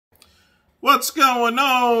What's going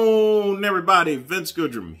on, everybody? Vince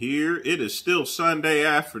Goodrum here. It is still Sunday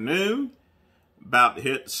afternoon. About to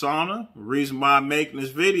hit the sauna. The reason why I'm making this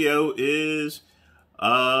video is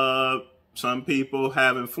some people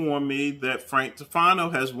have informed me that Frank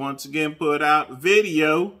Tufano has once again put out a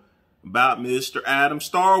video about Mr. Adam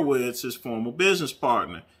Starowicz, his former business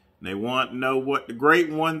partner. And they want to know what the great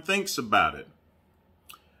one thinks about it.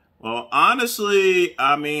 Well, honestly,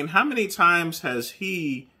 I mean, how many times has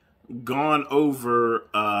he gone over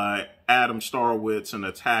Adam Starowicz and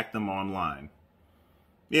attacked him online?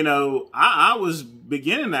 You know, I was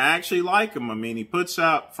beginning to actually like him. I mean,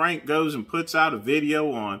 Frank goes and puts out a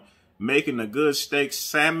video on making a good steak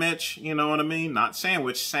sandwich, you know what I mean? Not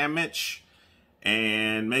sandwich, sandwich.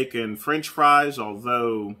 And making French fries,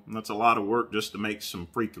 although that's a lot of work just to make some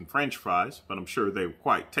freaking French fries, but I'm sure they were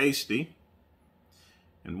quite tasty.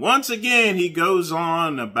 And once again, he goes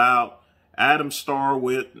on about Adam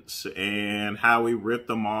Starowicz and how he ripped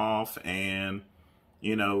them off. And,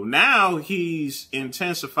 you know, now he's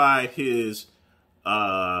intensified his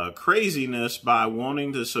craziness by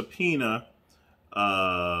wanting to subpoena,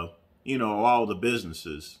 you know, all the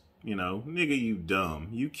businesses. You know, nigga, you dumb.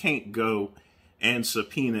 You can't go and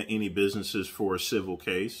subpoena any businesses for a civil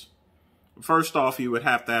case. First off, you would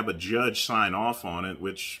have to have a judge sign off on it,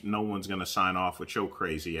 which no one's going to sign off with your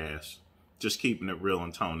crazy ass. Just keeping it real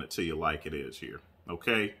and telling it to you like it is here,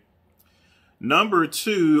 okay? Number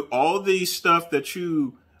two, all these stuff that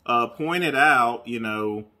you pointed out, you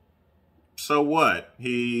know, so what?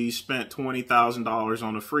 He spent $20,000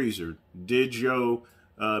 on a freezer. Did your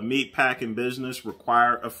meat packing business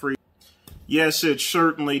require a freezer? Yes, it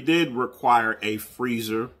certainly did require a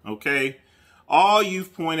freezer, okay? All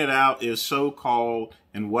you've pointed out is so-called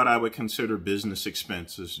and what I would consider business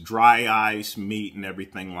expenses, dry ice, meat, and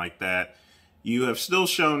everything like that. You have still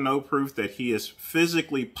shown no proof that he has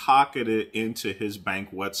physically pocketed into his bank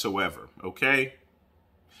whatsoever, okay?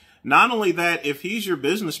 Not only that, if he's your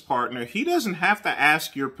business partner, he doesn't have to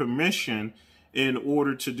ask your permission in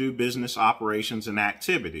order to do business operations and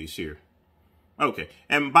activities here. Okay,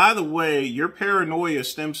 and by the way, your paranoia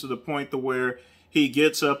stems to the point to where he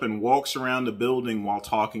gets up and walks around the building while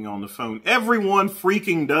talking on the phone. Everyone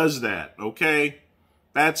freaking does that, okay?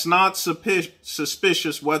 That's not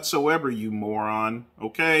suspicious whatsoever, you moron,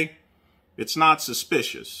 okay? It's not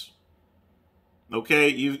suspicious. Okay,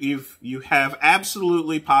 you have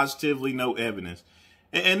absolutely positively no evidence.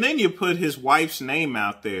 And then you put his wife's name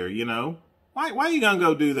out there, you know? Why are you gonna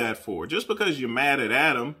go do that for? Just because you're mad at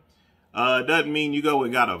Adam doesn't mean you go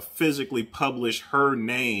and gotta physically publish her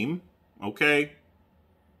name, okay?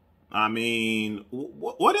 I mean,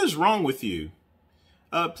 what is wrong with you?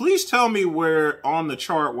 Please tell me where on the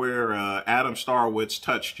chart where Adam Starowicz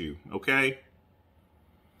touched you, okay?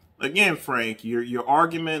 Again, Frank, your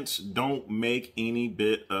arguments don't make any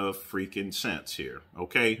bit of freaking sense here,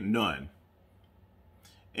 okay? None.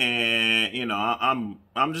 And, you know,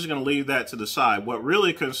 I'm just going to leave that to the side. What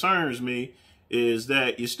really concerns me is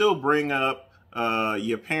that you still bring up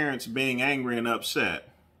your parents being angry and upset.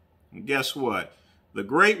 And guess what? The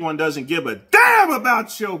great one doesn't give a damn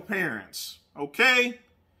about your parents, okay?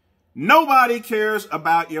 Nobody cares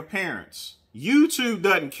about your parents. YouTube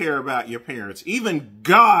doesn't care about your parents. Even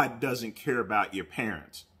God doesn't care about your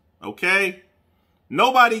parents, okay?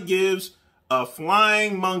 Nobody gives a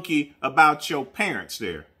flying monkey about your parents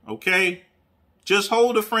there, okay? Just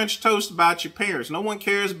hold a French toast about your parents. No one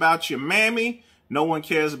cares about your mammy. No one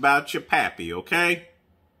cares about your pappy, okay?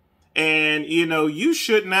 And, you know, you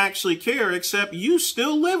shouldn't actually care, except you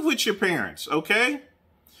still live with your parents, okay?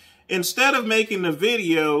 Instead of making a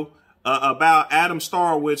video about Adam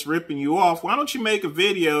Starowicz ripping you off, why don't you make a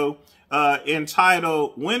video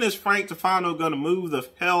entitled, "When is Frank Tufano going to move the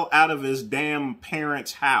hell out of his damn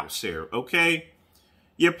parents' house here?" Okay?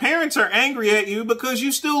 Your parents are angry at you because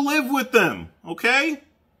you still live with them, okay?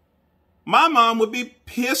 My mom would be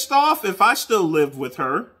pissed off if I still lived with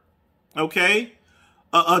her, okay?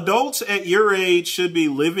 Adults at your age should be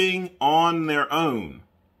living on their own.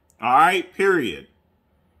 All right, period.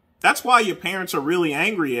 That's why your parents are really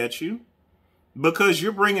angry at you, because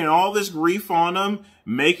you're bringing all this grief on them,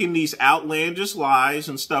 making these outlandish lies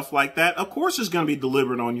and stuff like that. Of course, it's going to be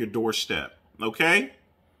delivered on your doorstep. Okay.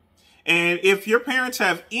 And if your parents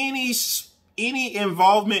have any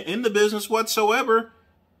involvement in the business whatsoever,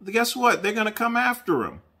 guess what? They're going to come after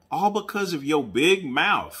them, all because of your big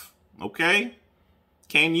mouth. Okay.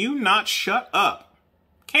 Can you not shut up?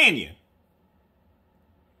 Can you?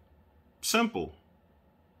 Simple.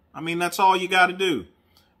 I mean, that's all you got to do.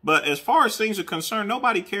 But as far as things are concerned,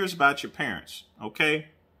 nobody cares about your parents, okay?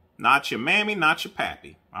 Not your mammy, not your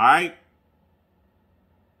pappy, all right?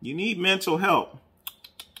 You need mental help.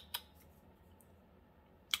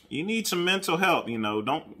 You need some mental help, you know.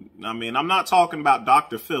 I'm not talking about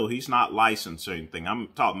Dr. Phil. He's not licensed or anything. I'm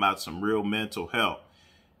talking about some real mental help.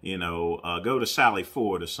 You know, go to Sally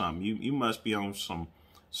Ford or something. You must be on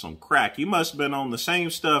some crack. You must have been on the same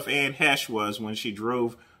stuff Ann Hesh was when she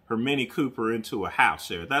drove her Mini Cooper into a house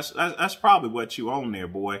there. That's probably what you own there,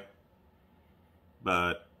 boy.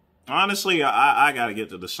 But honestly, I got to get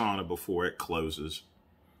to the sauna before it closes.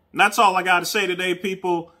 And that's all I got to say today,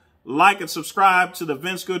 people. Like and subscribe to the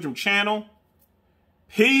Vince Goodrum channel.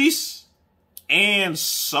 Peace and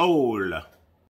soul.